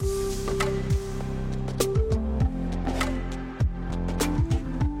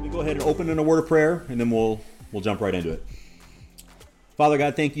ahead and open in a word of prayer, and then we'll jump right into it. Father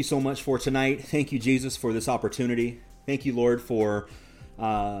God, thank you so much for tonight. Thank you, Jesus, for this opportunity. Thank you, Lord, for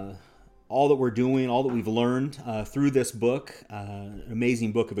all that we're doing, all that we've learned through this book, an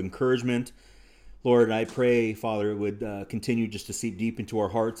amazing book of encouragement. Lord, I pray, Father, it would continue just to seep deep into our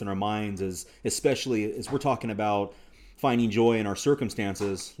hearts and our minds, especially as we're talking about finding joy in our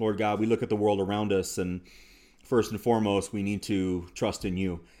circumstances. Lord God, we look at the world around us, and first and foremost, we need to trust in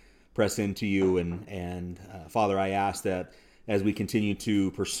you, press into you, and Father, I ask that as we continue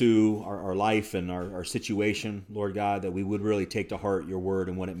to pursue our life and our situation, Lord God, that we would really take to heart your word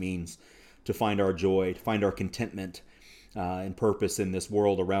and what it means to find our joy, to find our contentment and purpose in this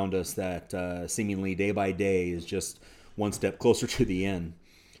world around us that seemingly day by day is just one step closer to the end.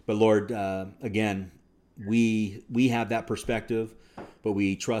 But Lord, again, we have that perspective, but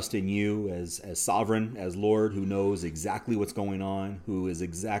we trust in you as sovereign, as Lord, who knows exactly what's going on, who is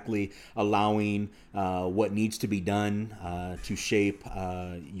exactly allowing what needs to be done to shape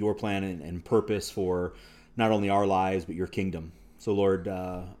your plan and purpose for not only our lives, but your kingdom. So Lord,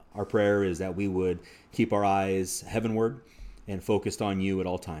 our prayer is that we would keep our eyes heavenward and focused on you at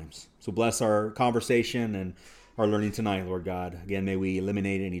all times. So bless our conversation and our learning tonight, Lord God. Again, may we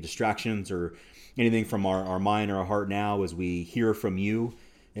eliminate any distractions or anything from our mind or our heart now as we hear from you,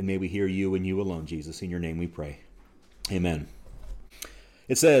 and may we hear you and you alone, Jesus. In your name we pray. Amen.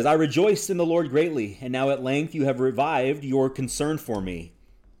 It says, I rejoiced in the Lord greatly, and now at length you have revived your concern for me.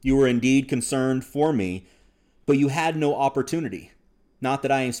 You were indeed concerned for me, but you had no opportunity. Not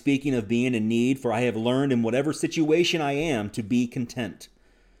that I am speaking of being in need, for I have learned in whatever situation I am to be content.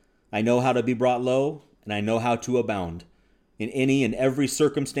 I know how to be brought low, and I know how to abound. In any and every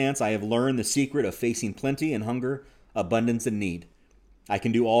circumstance, I have learned the secret of facing plenty and hunger, abundance and need. I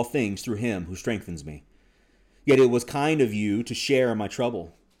can do all things through him who strengthens me. Yet it was kind of you to share in my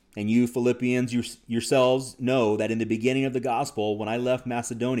trouble. And you, Philippians, yourselves know that in the beginning of the gospel, when I left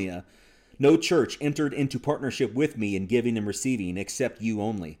Macedonia, no church entered into partnership with me in giving and receiving except you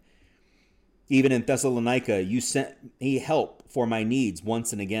only. Even in Thessalonica, you sent me help for my needs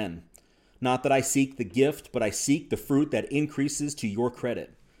once and again. Not that I seek the gift, but I seek the fruit that increases to your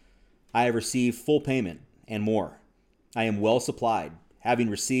credit. I have received full payment and more. I am well supplied, having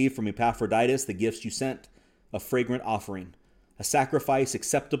received from Epaphroditus the gifts you sent, a fragrant offering, a sacrifice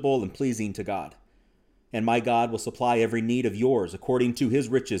acceptable and pleasing to God. And my God will supply every need of yours according to his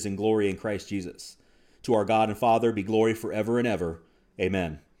riches and glory in Christ Jesus. To our God and Father be glory forever and ever.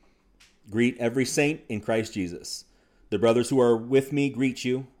 Amen. Greet every saint in Christ Jesus. The brothers who are with me greet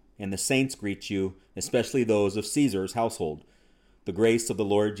you, and the saints greet you, especially those of Caesar's household. The grace of the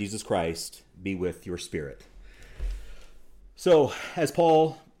Lord Jesus Christ be with your spirit. So, as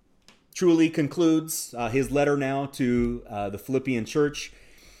Paul truly concludes his letter now to the Philippian church,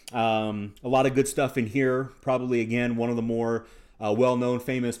 a lot of good stuff in here. Probably, again, one of the more well-known,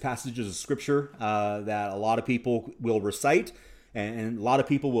 famous passages of Scripture that a lot of people will recite and a lot of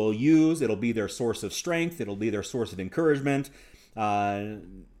people will use. It'll be their source of strength. It'll be their source of encouragement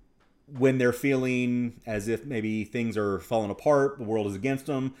when they're feeling as if maybe things are falling apart, the world is against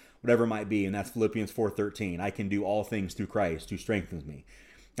them, whatever it might be. And that's Philippians 4:13. I can do all things through Christ who strengthens me.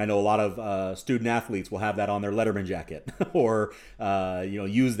 I know a lot of student athletes will have that on their Letterman jacket or,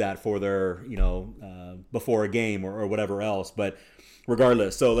 use that for their, before a game or whatever else. But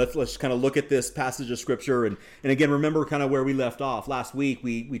regardless, so let's kind of look at this passage of Scripture. And again, remember kind of where we left off. Last week,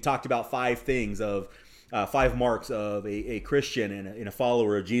 we talked about 5 marks of a Christian and a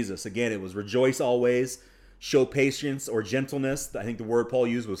follower of Jesus. Again, it was rejoice always, show patience or gentleness. I think the word Paul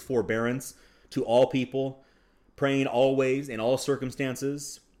used was forbearance to all people, praying always in all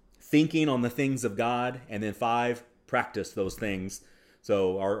circumstances, thinking on the things of God, and then 5, practice those things.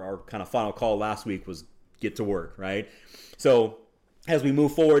 So our kind of final call last week was get to work, right? So as we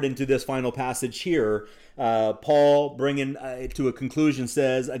move forward into this final passage here, Paul, bringing it to a conclusion,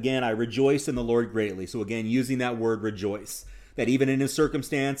 says, again, I rejoice in the Lord greatly. So again, using that word rejoice, that even in his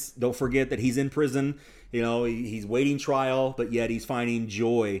circumstance, don't forget that he's in prison, he's waiting trial, but yet he's finding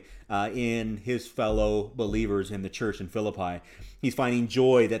joy in his fellow believers in the church in Philippi. He's finding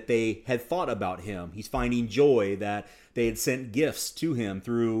joy that they had thought about him. He's finding joy that they had sent gifts to him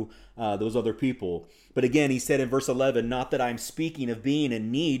through those other people. But again, he said in verse 11, not that I'm speaking of being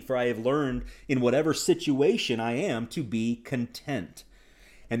in need, for I have learned in whatever situation I am to be content.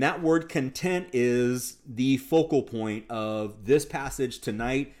 And that word content is the focal point of this passage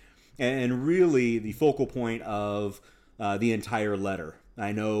tonight, and really the focal point of the entire letter.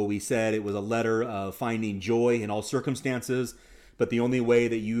 I know we said it was a letter of finding joy in all circumstances, but the only way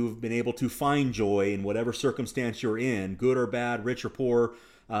that you've been able to find joy in whatever circumstance you're in, good or bad, rich or poor,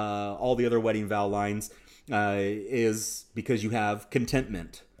 all the other wedding vow lines, is because you have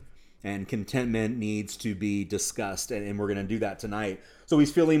contentment. And contentment needs to be discussed, and we're going to do that tonight. So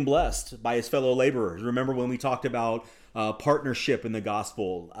he's feeling blessed by his fellow laborers. Remember when we talked about partnership in the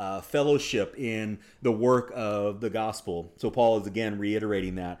gospel, fellowship in the work of the gospel. So Paul is again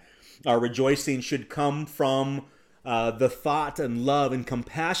reiterating that. Our rejoicing should come from the thought and love and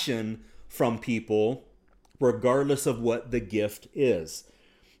compassion from people, regardless of what the gift is.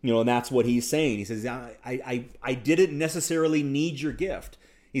 And that's what he's saying. He says, I didn't necessarily need your gift.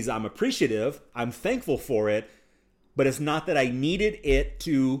 I'm appreciative, I'm thankful for it, but it's not that I needed it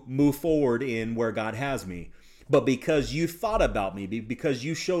to move forward in where God has me. But because you thought about me, because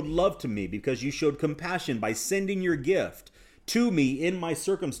you showed love to me, because you showed compassion by sending your gift to me in my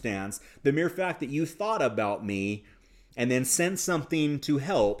circumstance, the mere fact that you thought about me and then sent something to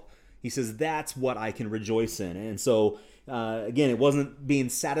help, he says, that's what I can rejoice in. And so, again, it wasn't being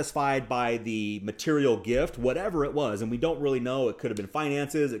satisfied by the material gift, whatever it was. And we don't really know. It could have been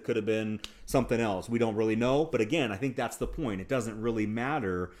finances. It could have been something else. We don't really know. But again, I think that's the point. It doesn't really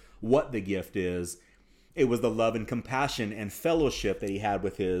matter what the gift is. It was the love and compassion and fellowship that he had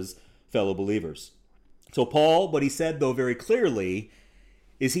with his fellow believers. So Paul, what he said, though, very clearly,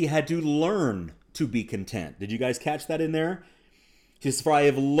 is he had to learn to be content. Did you guys catch that in there? He says, for I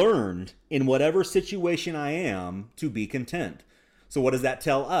have learned in whatever situation I am to be content. So what does that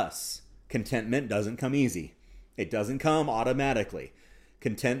tell us? Contentment doesn't come easy. It doesn't come automatically.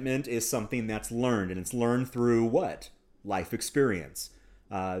 Contentment is something that's learned, and it's learned through what? Life experience.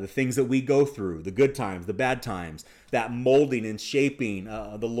 The things that we go through, the good times, the bad times, that molding and shaping,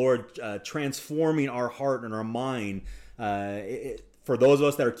 the Lord transforming our heart and our mind. For those of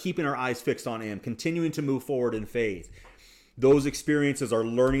us that are keeping our eyes fixed on Him, continuing to move forward in faith. Those experiences are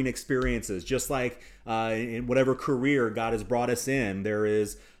learning experiences. Just like in whatever career God has brought us in, there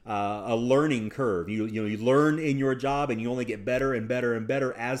is a learning curve. You learn in your job, and you only get better and better and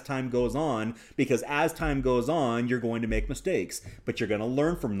better as time goes on, because as time goes on, you're going to make mistakes, but you're going to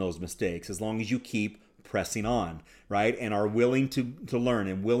learn from those mistakes as long as you keep pressing on, right? And are willing to learn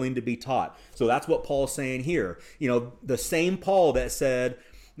and willing to be taught. So that's what Paul's saying here. The same Paul that said,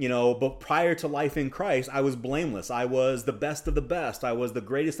 but prior to life in Christ, I was blameless. I was the best of the best. I was the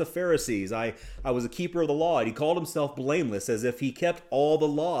greatest of Pharisees. I was a keeper of the law. And he called himself blameless, as if he kept all the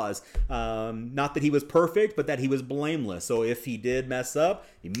laws. Not that he was perfect, but that he was blameless. So if he did mess up,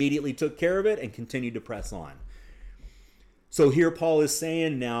 he immediately took care of it and continued to press on. So here Paul is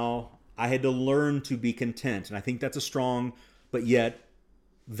saying now, I had to learn to be content. And I think that's a strong but yet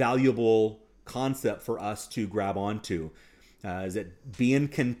valuable concept for us to grab onto. Is that being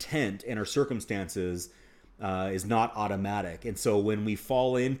content in our circumstances is not automatic. And so when we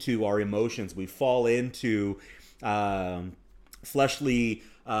fall into our emotions, we fall into fleshly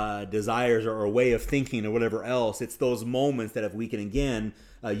desires or a way of thinking or whatever else, it's those moments that if we can, again,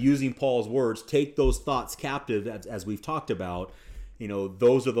 using Paul's words, take those thoughts captive, as we've talked about,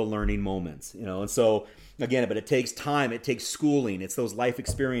 those are the learning moments, and so again, but it takes time, it takes schooling, it's those life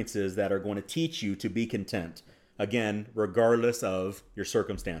experiences that are going to teach you to be content. Again, regardless of your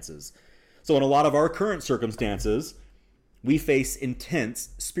circumstances. So in a lot of our current circumstances, we face intense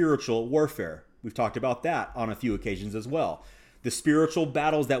spiritual warfare. We've talked about that on a few occasions as well. The spiritual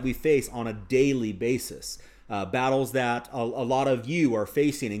battles that we face on a daily basis. Battles that a lot of you are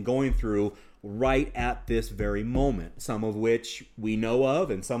facing and going through right at this very moment. Some of which we know of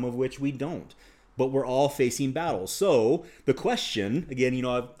and some of which we don't. But we're all facing battles. So the question, again,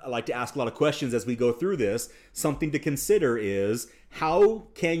 I like to ask a lot of questions as we go through this. Something to consider is, how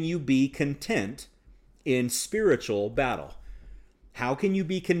can you be content in spiritual battle? How can you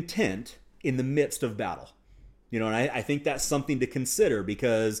be content in the midst of battle? And I think that's something to consider,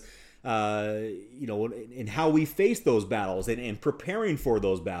 because, in how we face those battles and preparing for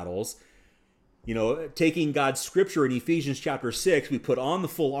those battles, taking God's scripture in Ephesians chapter 6, we put on the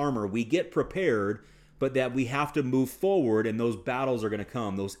full armor, we get prepared, but that we have to move forward, and those battles are going to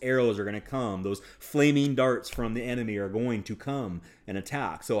come, those arrows are going to come, those flaming darts from the enemy are going to come and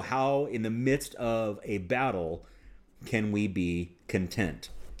attack. So how, in the midst of a battle, can we be content,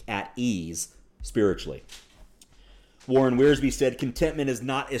 at ease spiritually? Warren Wiersbe said, contentment is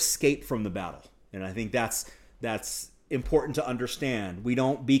not escape from the battle. And I think that's important to understand. We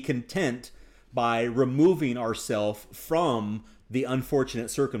don't be content by removing ourselves from the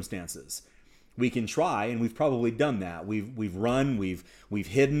unfortunate circumstances. We can try, and we've probably done that. We've run, we've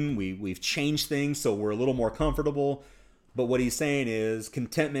hidden, we've changed things so we're a little more comfortable. But what he's saying is,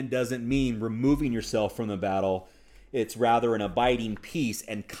 contentment doesn't mean removing yourself from the battle. It's rather an abiding peace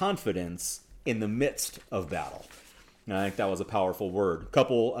and confidence in the midst of battle. And I think that was a powerful word.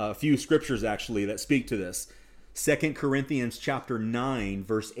 A few scriptures actually that speak to this. 2 Corinthians chapter 9,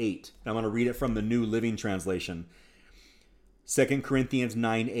 verse 8. I'm going to read it from the New Living Translation. 2 Corinthians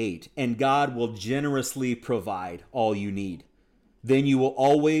 9:8. And God will generously provide all you need. Then you will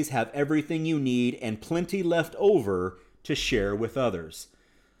always have everything you need and plenty left over to share with others.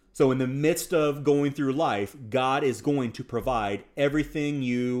 So in the midst of going through life, God is going to provide everything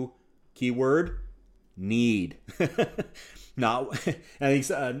you, keyword, need. Not, I think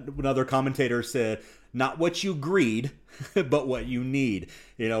another commentator said, not what you greed, but what you need.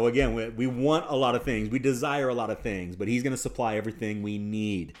 Again, we want a lot of things. We desire a lot of things, but he's going to supply everything we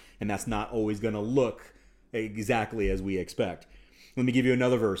need. And that's not always going to look exactly as we expect. Let me give you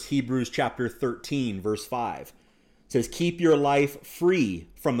another verse. Hebrews chapter 13, verse 5. It says, keep your life free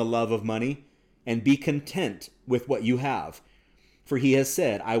from the love of money and be content with what you have. For he has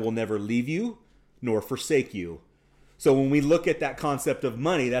said, I will never leave you nor forsake you. So when we look at that concept of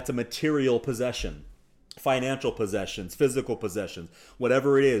money, that's a material possession. Financial possessions, physical possessions,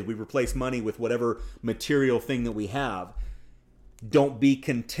 whatever it is, we replace money with whatever material thing that we have. Don't be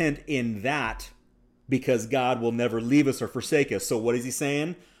content in that, because God will never leave us or forsake us. So what is he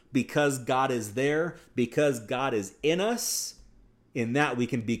saying? Because God is there, because God is in us, in that we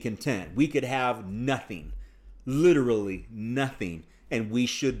can be content. We could have nothing, literally nothing, and we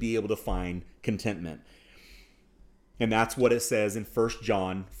should be able to find contentment. And that's what it says in 1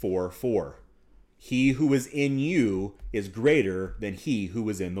 John 4:4. He who is in you is greater than he who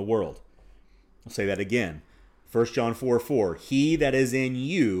is in the world. I'll say that again. 1 John 4:4. He that is in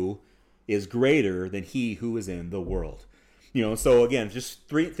you is greater than he who is in the world. So again, just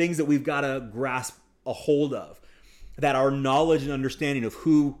three things that we've got to grasp a hold of. That our knowledge and understanding of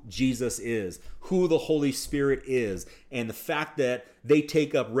who Jesus is, who the Holy Spirit is, and the fact that they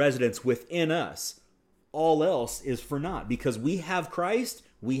take up residence within us. All else is for naught. Because we have Christ,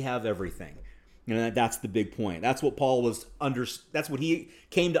 we have everything. That's the big point. That's what that's what he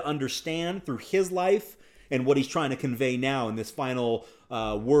came to understand through his life, and what he's trying to convey now in this final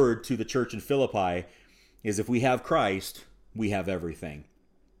word to the church in Philippi is, if we have Christ, we have everything.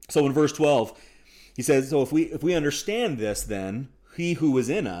 So in verse 12, he says, so if we understand this, then he who is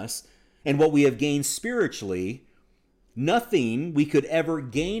in us and what we have gained spiritually, nothing we could ever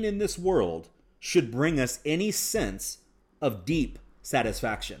gain in this world should bring us any sense of deep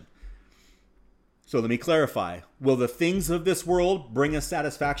satisfaction. So let me clarify. Will the things of this world bring us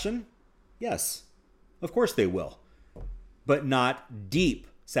satisfaction? Yes, of course they will. But not deep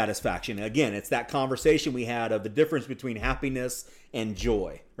satisfaction. Again, it's that conversation we had of the difference between happiness and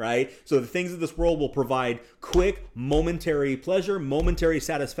joy, right? So the things of this world will provide quick, momentary pleasure, momentary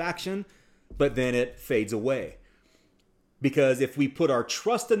satisfaction, but then it fades away. Because if we put our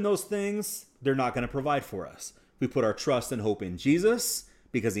trust in those things, they're not going to provide for us. If we put our trust and hope in Jesus,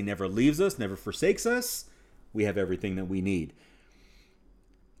 because he never leaves us, never forsakes us, we have everything that we need.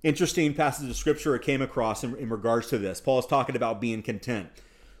 Interesting passage of scripture I came across in regards to this. Paul is talking about being content.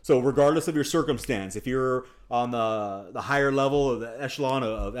 So regardless of your circumstance, if you're on the higher level of the echelon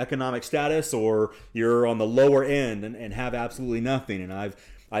of economic status, or you're on the lower end and have absolutely nothing. And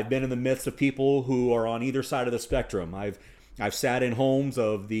I've been in the midst of people who are on either side of the spectrum. I've sat in homes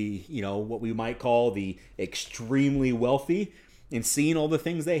of the, what we might call the extremely wealthy, and seen all the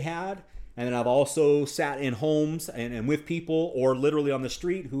things they had. And then I've also sat in homes and with people, or literally on the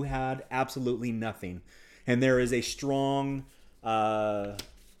street, who had absolutely nothing. And there is a strong,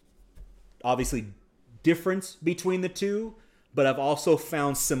 obviously, difference between the two, but I've also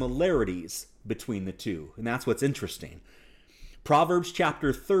found similarities between the two. And that's what's interesting. Proverbs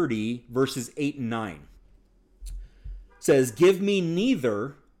chapter 30, verses 8 and 9 says, give me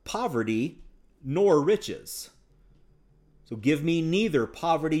neither poverty nor riches. So give me neither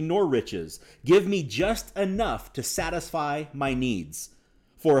poverty nor riches. Give me just enough to satisfy my needs.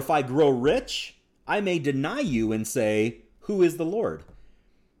 For if I grow rich, I may deny you and say, who is the Lord?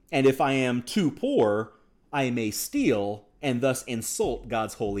 And if I am too poor, I may steal and thus insult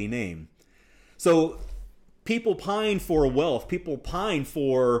God's holy name. So people pine for wealth. People pine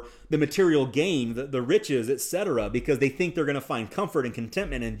for the material gain, the riches, etc., because they think they're going to find comfort and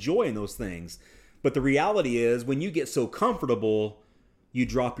contentment and joy in those things. But the reality is, when you get so comfortable, you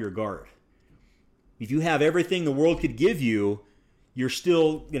drop your guard. If you have everything the world could give you, you're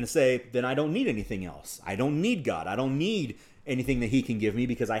still going to say, then I don't need anything else. I don't need God. I don't need anything that he can give me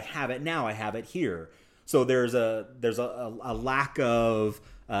because I have it now. I have it here. So there's a lack of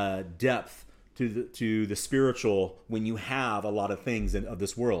depth to the spiritual when you have a lot of things of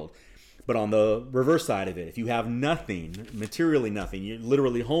this world. But on the reverse side of it, if you have nothing, materially nothing, you're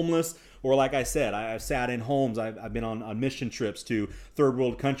literally homeless, or like I said, I've sat in homes, I've been on mission trips to third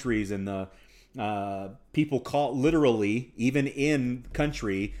world countries, and the people call, literally, even in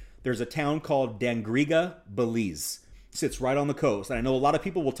country, there's a town called Dangriga, Belize. Sits right on the coast. And I know a lot of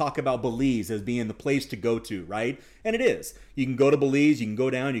people will talk about Belize as being the place to go to, right? And it is. You can go to Belize, you can go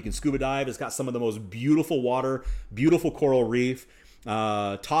down, you can scuba dive. It's got some of the most beautiful water, beautiful coral reef,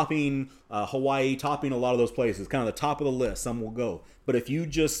 topping Hawaii, topping a lot of those places. Kind of the top of the list, some will go. But if you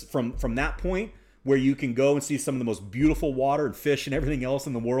just, from that point where you can go and see some of the most beautiful water and fish and everything else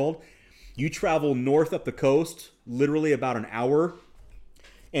in the world, you travel north up the coast, literally about an hour,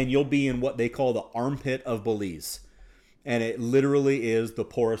 and you'll be in what they call the armpit of Belize. And it literally is the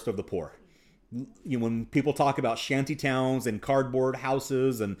poorest of the poor. When people talk about shanty towns and cardboard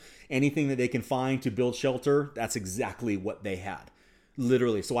houses and anything that they can find to build shelter, that's exactly what they had.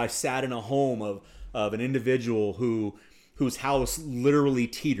 Literally. So I sat in a home of an individual whose house literally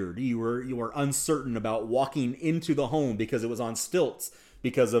teetered. You were uncertain about walking into the home because it was on stilts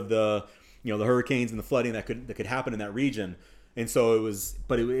because of the hurricanes and the flooding that could happen in that region. And so it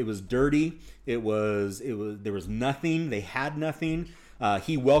was dirty. There was nothing. They had nothing.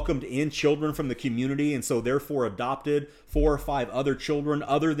 He welcomed in children from the community, and so therefore adopted 4 or 5 other children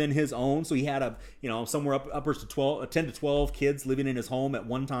other than his own. So he had somewhere upwards to 10 to 12 kids living in his home at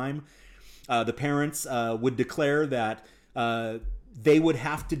one time. The parents would declare that they would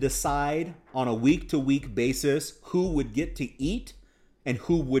have to decide on a week-to-week basis who would get to eat and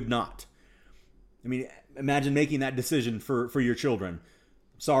who would not. I mean, imagine making that decision for your children.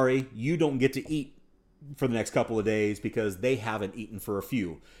 Sorry, you don't get to eat for the next couple of days because they haven't eaten for a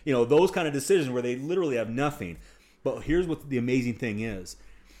few. Those kind of decisions where they literally have nothing. But here's what the amazing thing is.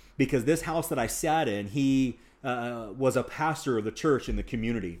 Because this house that I sat in, he was a pastor of the church in the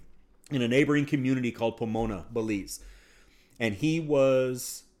community, in a neighboring community called Pomona, Belize. And he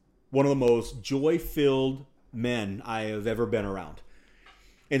was one of the most joy-filled men I have ever been around.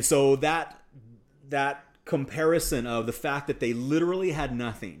 And so that comparison of the fact that they literally had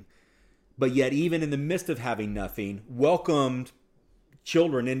nothing, but yet even in the midst of having nothing, welcomed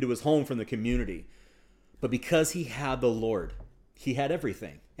children into his home from the community. But because he had the Lord, he had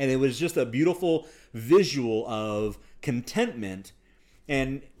everything. And it was just a beautiful visual of contentment.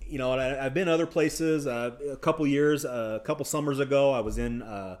 And, I've been other places. A couple summers ago, I was in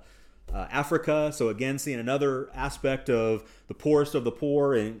Africa. So again, seeing another aspect of the poorest of the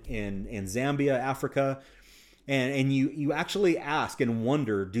poor in Zambia, Africa. And you actually ask and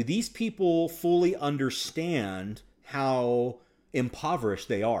wonder, do these people fully understand how impoverished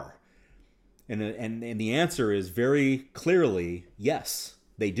they are? And the answer is very clearly, yes,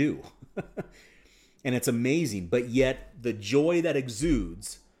 they do. And it's amazing. But yet the joy that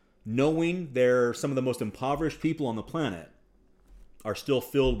exudes, knowing they're some of the most impoverished people on the planet, are still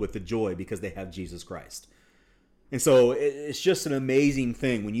filled with the joy because they have Jesus Christ. And so it's just an amazing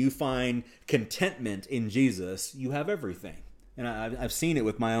thing. When you find contentment in Jesus, you have everything. And I've seen it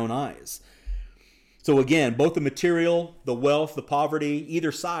with my own eyes. So again, both the material, the wealth, the poverty,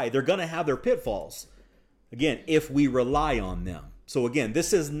 either side, they're going to have their pitfalls. Again, if we rely on them. So again,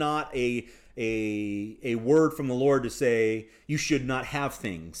 this is not a word from the Lord to say you should not have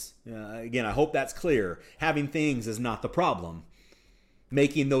things. Again, I hope that's clear. Having things is not the problem.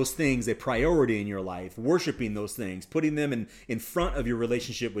 Making those things a priority in your life, worshiping those things, putting them in front of your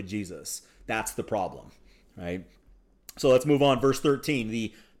relationship with Jesus, that's the problem, right? So let's move on. Verse 13,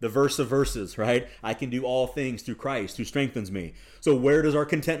 the verse of verses, right? I can do all things through Christ who strengthens me. So where does our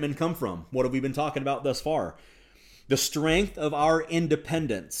contentment come from? What have we been talking about thus far? The strength of our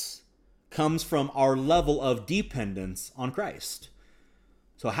independence comes from our level of dependence on Christ.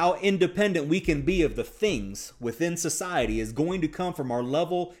 So how independent we can be of the things within society is going to come from our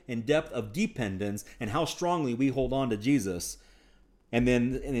level and depth of dependence and how strongly we hold on to Jesus. And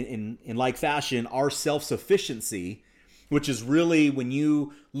then in like fashion, our self-sufficiency, which is really, when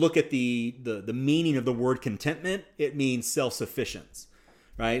you look at the meaning of the word contentment, it means self-sufficiency,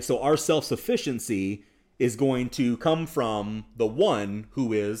 right? So our self-sufficiency is going to come from the one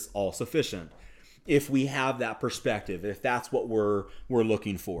who is all-sufficient. If we have that perspective, if that's what we're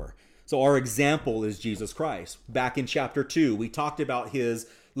looking for. So our example is Jesus Christ. Back in chapter 2, we talked about his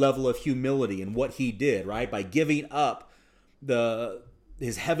level of humility and what he did, right? By giving up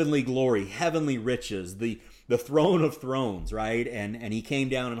his heavenly glory, heavenly riches, the throne of thrones, right? And he came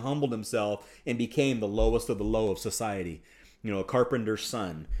down and humbled himself and became the lowest of the low of society, a carpenter's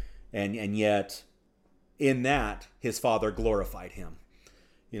son. And yet in that, his Father glorified him.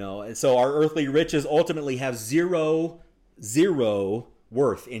 And so our earthly riches ultimately have zero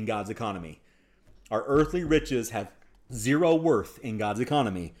worth in God's economy. Our earthly riches have zero worth in God's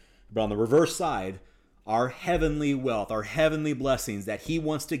economy. But on the reverse side, our heavenly wealth, our heavenly blessings that he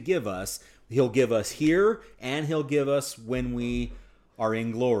wants to give us, he'll give us here and he'll give us when we are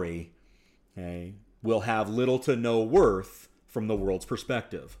in glory, okay, will have little to no worth from the world's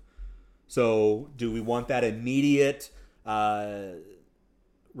perspective. So do we want that immediate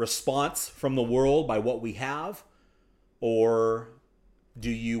response from the world by what we have? Or do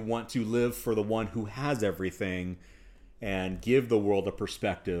you want to live for the one who has everything and give the world a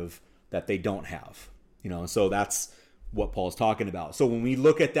perspective that they don't have? So that's what Paul's talking about. So when we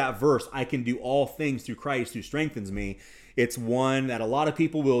look at that verse, I can do all things through Christ who strengthens me, it's one that a lot of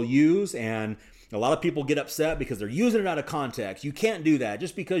people will use, and a lot of people get upset because they're using it out of context. You can't do that.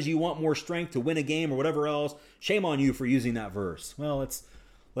 Just because you want more strength to win a game or whatever else, shame on you for using that verse. Well,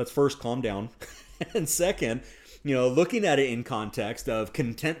 let's first calm down. And second, looking at it in context of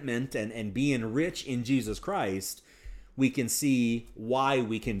contentment and being rich in Jesus Christ, we can see why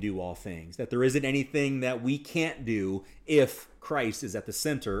we can do all things. That there isn't anything that we can't do if Christ is at the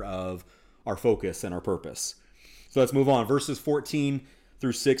center of our focus and our purpose. So let's move on. Verses 14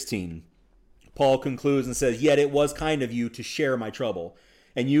 through 16. Paul concludes and says, "Yet it was kind of you to share my trouble.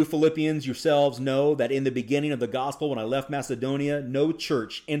 And you Philippians yourselves know that in the beginning of the gospel, when I left Macedonia, no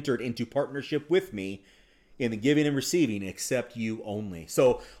church entered into partnership with me in the giving and receiving except you only."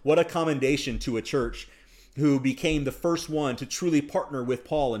 So what a commendation to a church who became the first one to truly partner with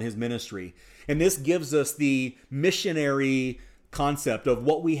Paul in his ministry. And this gives us the missionary concept of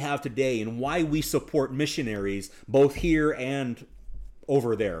what we have today and why we support missionaries both here and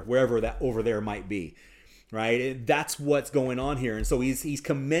over there, wherever that over there might be, right? That's what's going on here. And so he's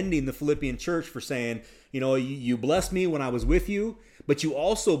commending the Philippian church for saying, you blessed me when I was with you, but you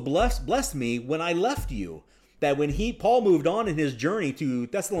also blessed me when I left you. That when Paul moved on in his journey to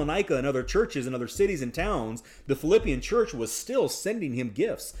Thessalonica and other churches and other cities and towns, the Philippian church was still sending him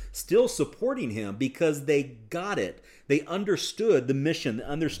gifts, still supporting him because they got it. They understood the mission, they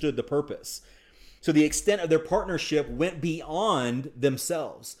understood the purpose. So the extent of their partnership went beyond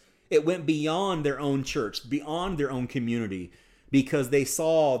themselves. It went beyond their own church, beyond their own community, because they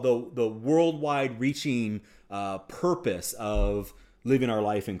saw the worldwide reaching purpose of living our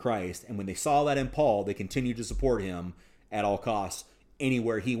life in Christ. And when they saw that in Paul, they continued to support him at all costs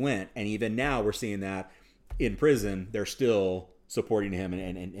anywhere he went. And even now we're seeing that in prison, they're still supporting him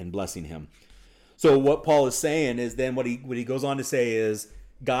and blessing him. So what Paul is saying is then what he goes on to say is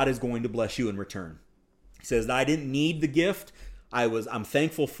God is going to bless you in return. He says, I didn't need the gift. I'm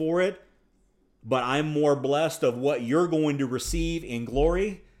thankful for it, but I'm more blessed of what you're going to receive in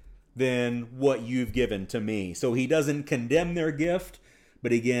glory than what you've given to me. So he doesn't condemn their gift,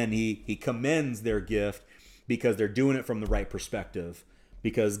 but again, he commends their gift because they're doing it from the right perspective,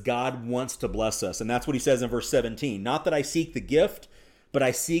 because God wants to bless us. And that's what he says in verse 17. Not that I seek the gift, but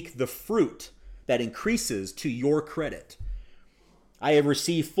I seek the fruit that increases to your credit. I have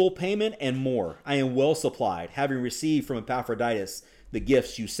received full payment and more. I am well supplied, having received from Epaphroditus the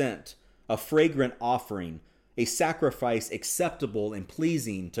gifts you sent, a fragrant offering, a sacrifice acceptable and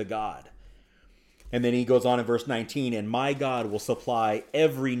pleasing to God. And then he goes on in verse 19, and my God will supply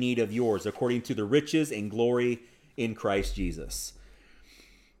every need of yours according to the riches and glory in Christ Jesus.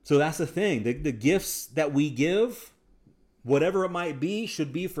 So that's the thing. The gifts that we give, whatever it might be,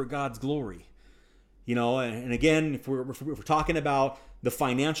 should be for God's glory. And again, if we're talking about the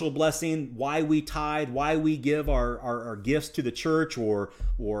financial blessing, why we tithe, why we give our gifts to the church or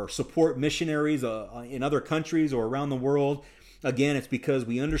support missionaries in other countries or around the world, again, it's because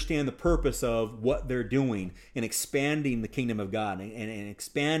we understand the purpose of what they're doing in expanding the kingdom of God and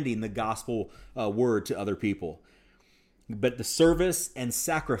expanding the gospel word to other people. But the service and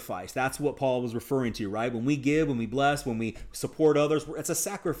sacrifice, that's what Paul was referring to, right? When we give, when we bless, when we support others, it's a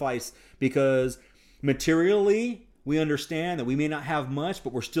sacrifice because materially, we understand that we may not have much,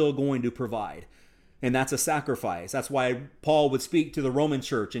 but we're still going to provide. And that's a sacrifice. That's why Paul would speak to the Roman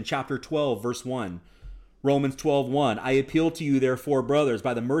church in chapter 12, verse 1. Romans 12:1. I appeal to you, therefore, brothers,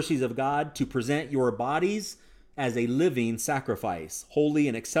 by the mercies of God, to present your bodies as a living sacrifice, holy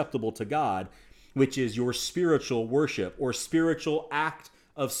and acceptable to God, which is your spiritual worship or spiritual act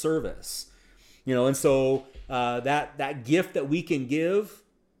of service. And so that gift that we can give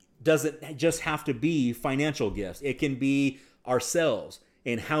doesn't just have to be financial gifts. It can be ourselves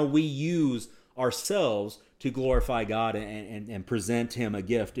and how we use ourselves to glorify God and present him a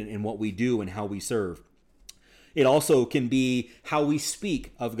gift in what we do and how we serve. It also can be how we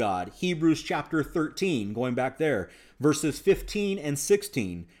speak of God. Hebrews chapter 13, going back there, verses 15 and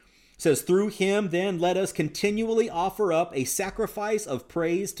 16 says, through him then let us continually offer up a sacrifice of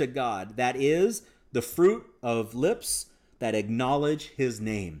praise to God. That is the fruit of lips that acknowledge his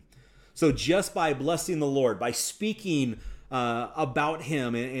name. So just by blessing the Lord, by speaking about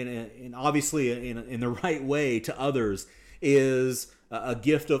him and obviously in the right way to others is a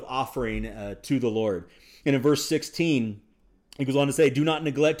gift of offering to the Lord. And in verse 16, he goes on to say, do not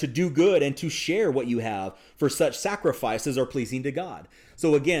neglect to do good and to share what you have, for such sacrifices are pleasing to God.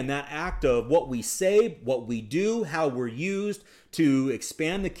 So again, that act of what we say, what we do, how we're used to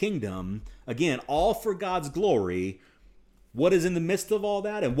expand the kingdom, again, all for God's glory. What is in the midst of all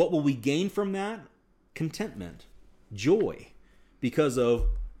that, and what will we gain from that? Contentment, joy, because of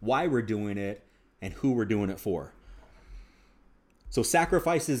why we're doing it and who we're doing it for. So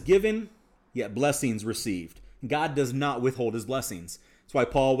sacrifices given, yet blessings received. God does not withhold his blessings. That's why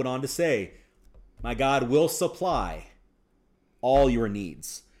Paul went on to say, my God will supply all your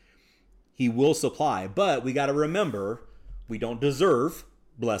needs. He will supply, but we got to remember, we don't deserve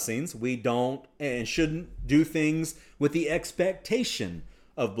blessings. We don't and shouldn't do things with the expectation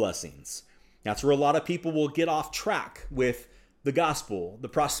of blessings. That's where a lot of people will get off track with the gospel, the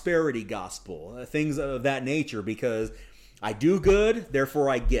prosperity gospel, things of that nature, because I do good, therefore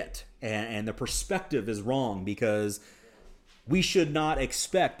I get. And the perspective is wrong, because we should not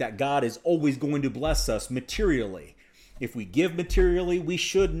expect that God is always going to bless us materially. If we give materially, we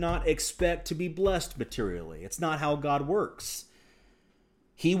should not expect to be blessed materially. It's not how God works.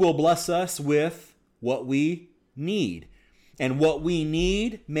 He will bless us with what we need. And what we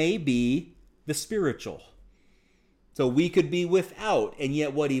need may be the spiritual. So we could be without, and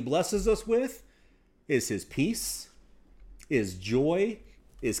yet what he blesses us with is his peace, is joy,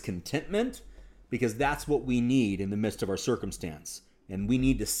 is contentment, because that's what we need in the midst of our circumstance. And we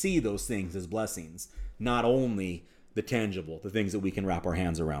need to see those things as blessings, not only the tangible, the things that we can wrap our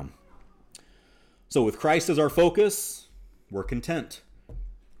hands around. So with Christ as our focus, we're content.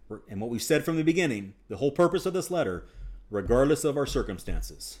 And what we've said from the beginning, the whole purpose of this letter, regardless of our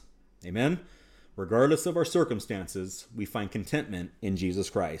circumstances. Amen? Regardless of our circumstances, we find contentment in Jesus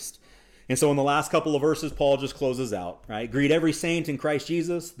Christ. And so in the last couple of verses, Paul just closes out, right? Greet every saint in Christ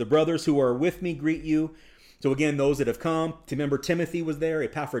Jesus. The brothers who are with me greet you. So again, those that have come, remember Timothy was there,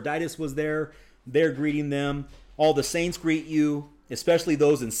 Epaphroditus was there. They're greeting them. All the saints greet you, especially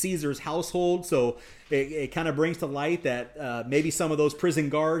those in Caesar's household. So it kind of brings to light that maybe some of those prison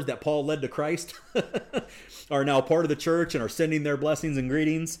guards that Paul led to Christ are now part of the church and are sending their blessings and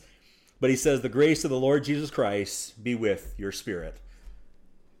greetings. But he says, the grace of the Lord Jesus Christ be with your spirit.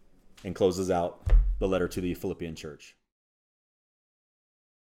 And closes out the letter to the Philippian church.